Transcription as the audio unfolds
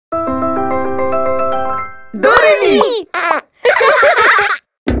DoReMi!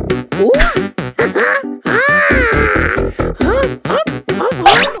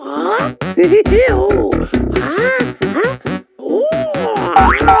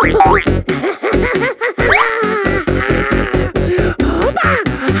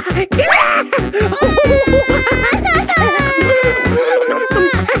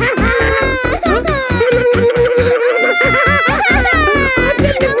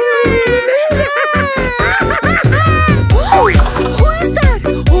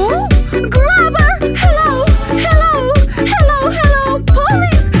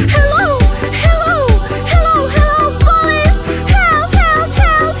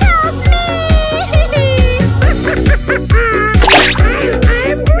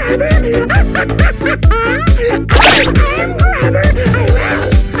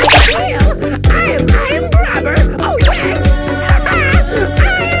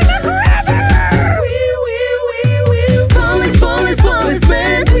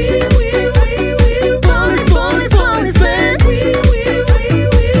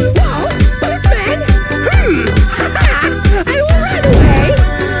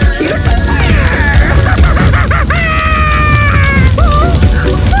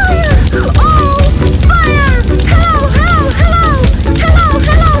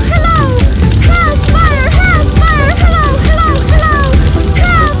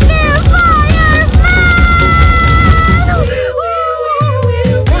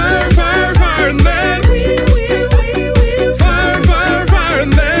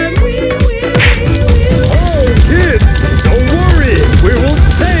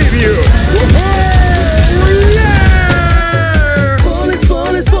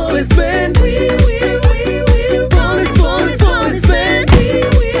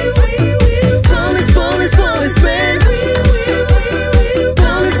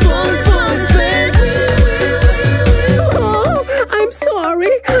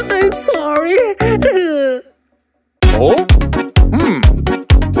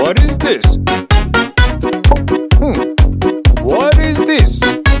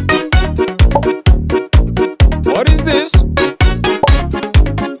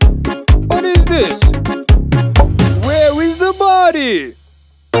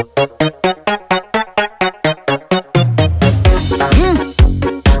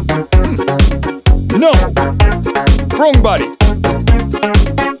 No! Wrong body!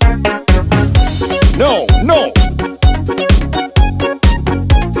 No, no!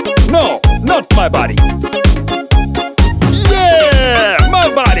 No, not my body! Yeah! My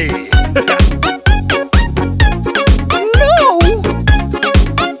body! No!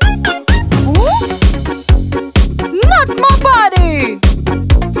 Not my body!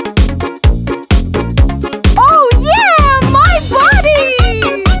 Oh yeah! My body!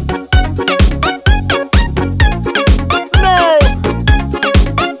 No!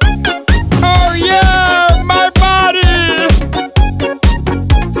 Oh yeah! My body!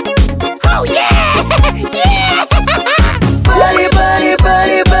 Oh yeah! Yeah! Buddy, buddy,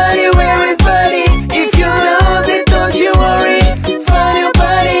 buddy, buddy, where is buddy? If you lose it, don't you worry. Find your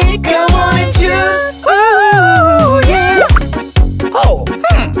buddy, come on and choose. Ooh, yeah. Oh,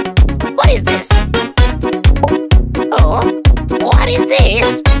 what is this? Oh, what is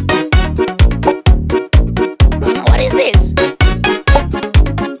this? What is this?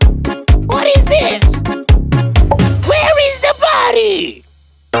 What is this? Where is the body?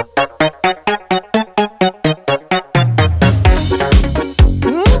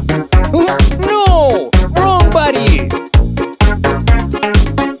 No! Wrong body!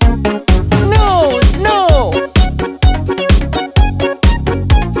 No, no!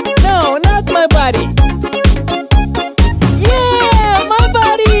 No, not my body! Yeah, my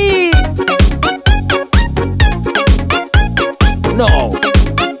body! No!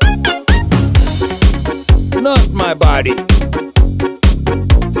 Not my body!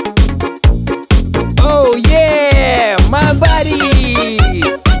 Oh yeah, my body!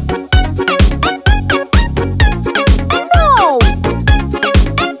 No!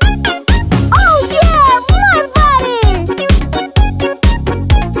 Oh yeah, my body!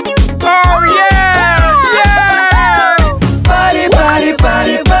 Oh yeah! Yeah! Buddy, buddy,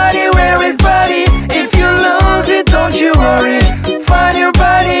 buddy, buddy, where is buddy? If you lose it, don't you worry. Find your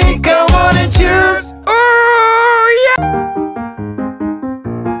buddy, come on and choose. Oh yeah!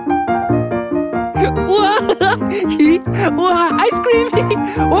 Woah, ice cream!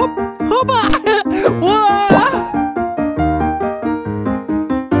 Hop, hoppa! Woah!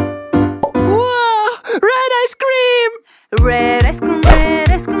 Woah, red ice cream! Red ice cream,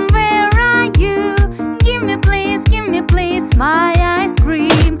 where are you? Give me please, my ice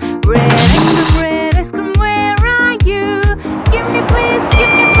cream. Red ice cream, where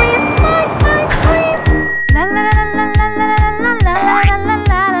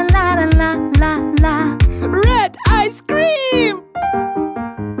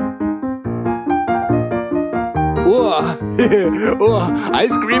Oh,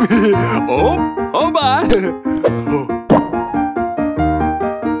 ice cream. Oh, oba.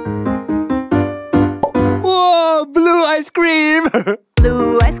 Whoa, blue ice cream.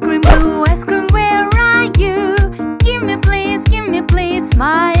 Blue ice cream, where are you? Give me please,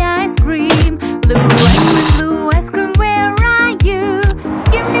 my ice cream. Blue ice cream, where are you?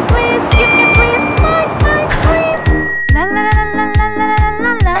 Give me please, my ice cream. La la la la la la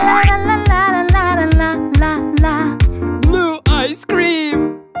la la la la la la la la. Blue ice cream.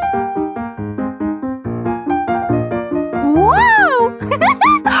 Wow!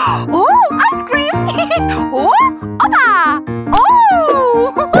 Oh, ice cream! Oh, opa!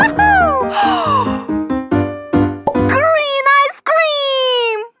 Oh! Green ice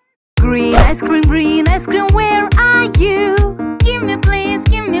cream! Green ice cream, where are you? Give me please,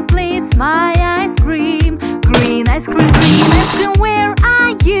 my ice cream. Green ice cream, where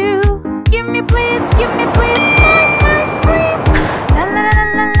are you? Give me please, my ice cream. La la la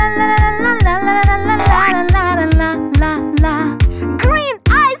la la la la la la la la la la la. Green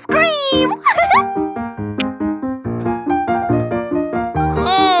ice cream!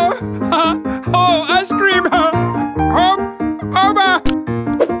 Oh, ice cream. Hop, oba.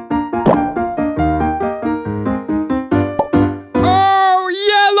 Oh,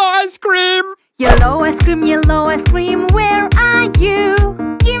 yellow ice cream. Yellow ice cream, where are you?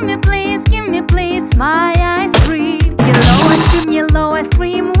 Give me please, my ice cream. Yellow ice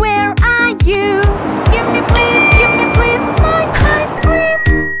cream, where are you? Give me please, my ice cream.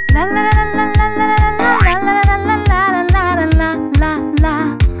 La la la la la la la la la la la la la.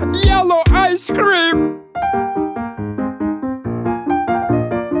 Yellow ice cream.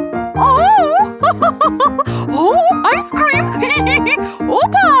 Oh! Oh, ice cream!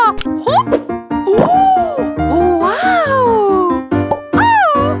 Opa! Hop! Oh! Wow!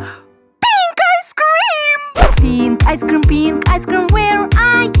 Oh! Pink ice cream! Pink ice cream, where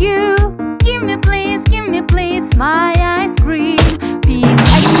are you? Give me please, my ice cream. Pink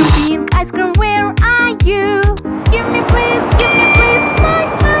ice cream, where are you? Give me please, my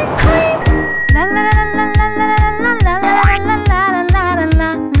ice cream. La la la la la la la la la la la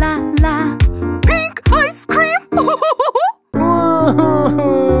la la. Pink ice cream.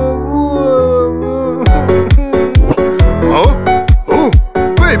 Huh? Oh,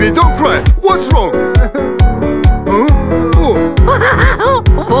 baby, don't cry. What's wrong? Huh? Oh.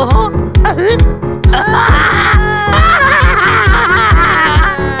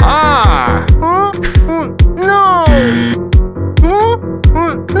 Ah. No!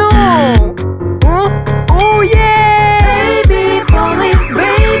 No! Oh yeah! Baby police,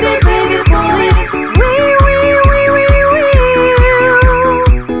 baby police. Wee.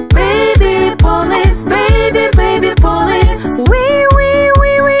 Baby police, baby police. Wee.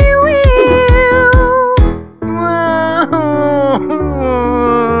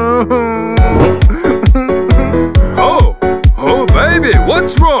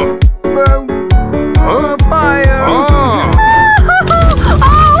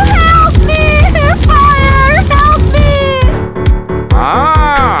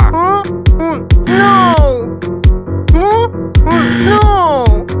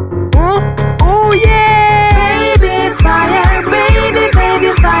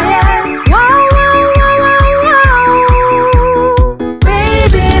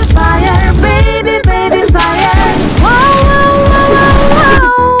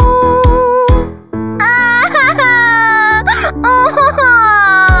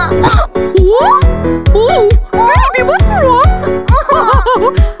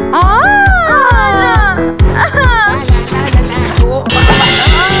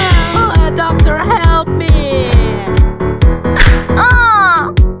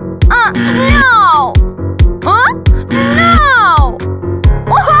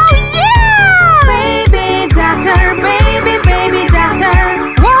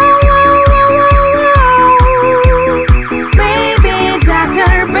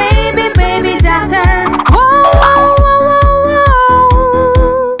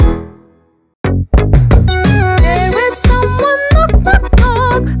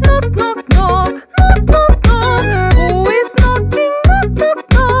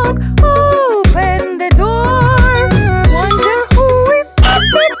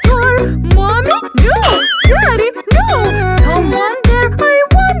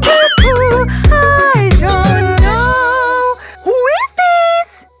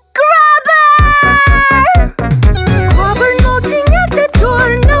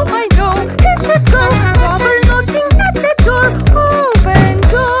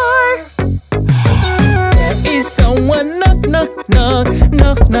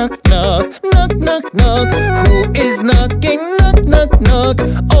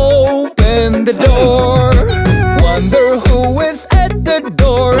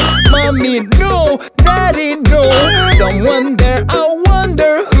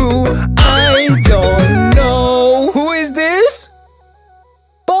 wonder who. I don't know. Who is this?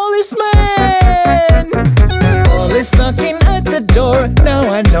 Policeman! Paul is knocking at the door. Now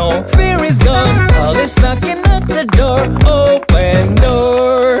I know fear is gone. Paul is knocking at the door. Open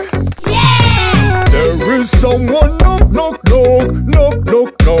door. Yeah! There is someone knock, knock, knock, knock,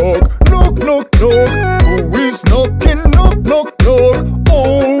 knock, knock, knock, knock, knock. Who is knocking, knock, knock, knock?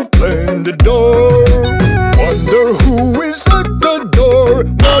 Open the door. Wonder who is at the door.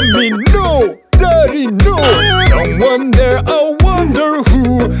 Mommy, no. Daddy, no. Someone there, I wonder who.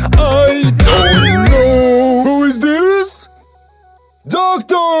 I don't know. Who is this?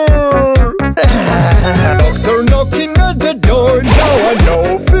 Doctor! Doctor knocking at the door. Now I know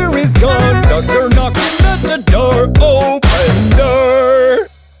fear is gone. Doctor knocking at the door. Open door.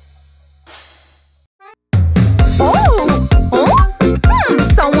 Oh! Oh!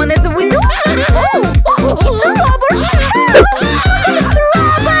 Someone at the window? Oh! It's a robber! Help!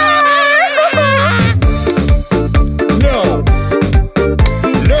 Robber! No.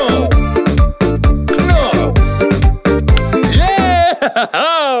 No. No. Yeah!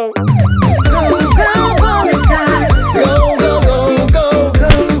 Go, go, police car! Go, go, go, go. Go,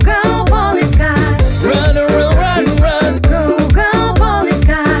 go, police car! Run, run, run, run. Go, go, police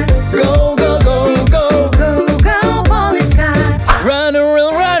car! Go, go, go, go. Go, go, police car! Run,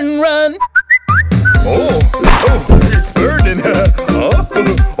 run, run, run. Oh, it's burning.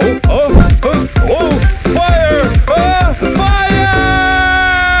 Oh, fire! Fire!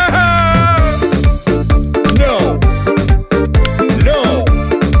 No. No.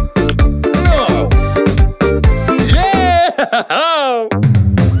 No. Yeah!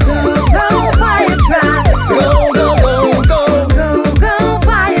 Go, go, fire truck! Go, go, go, go. Go, go,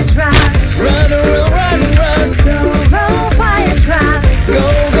 fire truck! Run, run, run, run. Go, go, fire truck! Go,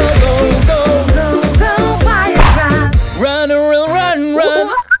 go, go, go. Go, go, fire truck! Run, run, run, run.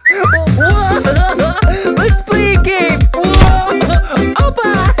 Let's play a game. Opa!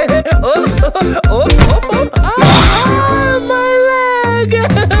 My leg!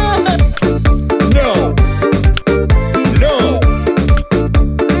 No. No.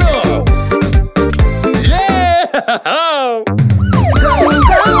 No. Yeah! Go,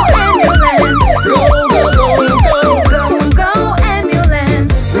 go, ambulance! Go, go, go, go. Go, go,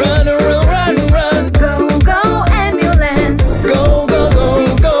 ambulance! Run, run, run, run. Go, go, ambulance! Go, go, go,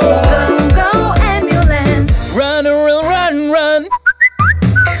 go. Go, go, ambulance! Run, run, run, run.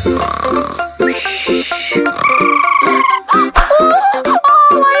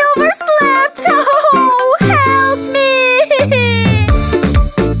 Oh, I overslept! Oh, help me!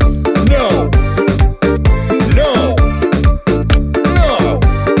 No. No. No.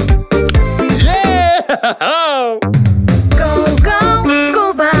 Yeah! Go, go,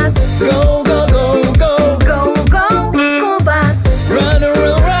 school bus! Go, go, go, go. Go, go, school bus! Run,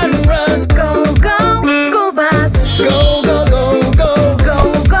 run, run, run. Go, go, school bus! Go, go, go, go. Go,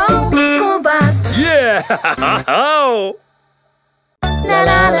 go, school bus! Yeah. La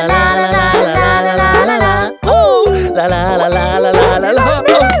la la la la la la la la la la. Oh! La la la la la la la la.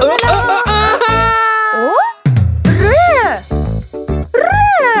 Oh? Rare!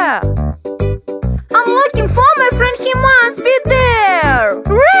 Rare! I'm looking for my friend, he must be there!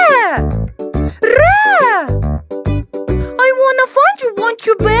 Rare! Rare! I wanna find you, want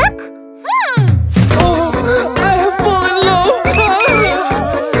you back? Oh, I have fallen low.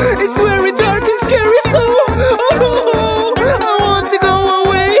 It's very dark and scary, so I want to go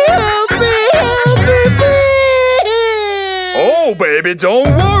away. Help me, please. Oh, baby, don't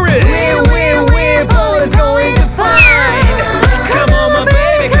worry. We're Paul is going to find. Come on, my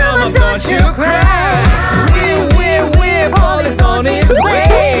baby, come on, don't you cry. We're Paul is on his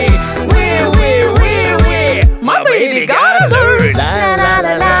way. My baby gotta learn. La la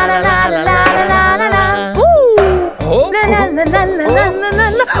la la la la la la la la la. Ooh! Oh, La la la la la la la la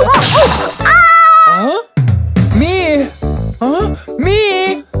la. Oh! Ah! huh? Me? Huh? Me?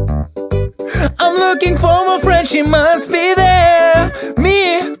 I'm looking for my friend, she must be there.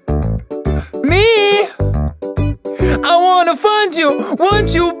 Me? I wanna find you,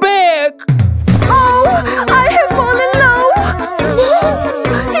 want you back. Oh, I have fallen low.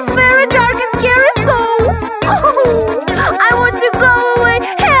 It's very dark and scary, so I want to go away.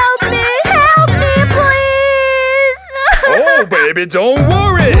 Help me, please. Oh, baby, don't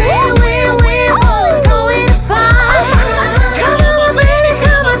worry. We're always going fine. Come on, baby,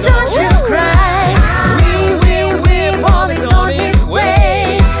 come on, don't you cry. We're Paul is on his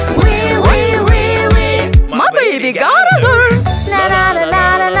way. My baby gotta learn. La la la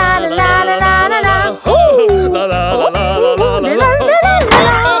la la la la la la la la. Oh, la la la la la la la. La la la la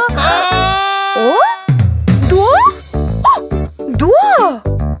la. Oh? Door? Oh, door!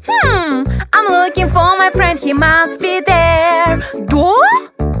 looking for my friend, he must be there. Door?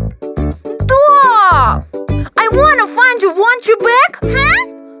 Door! I wanna find you, want you back?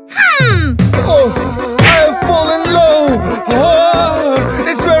 Oh, I have fallen low. Oh,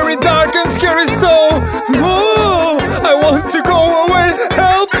 it's very dark and scary, so I want to go away.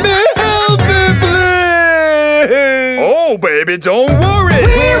 Help me, please. Oh, baby, don't worry.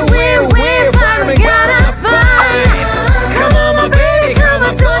 We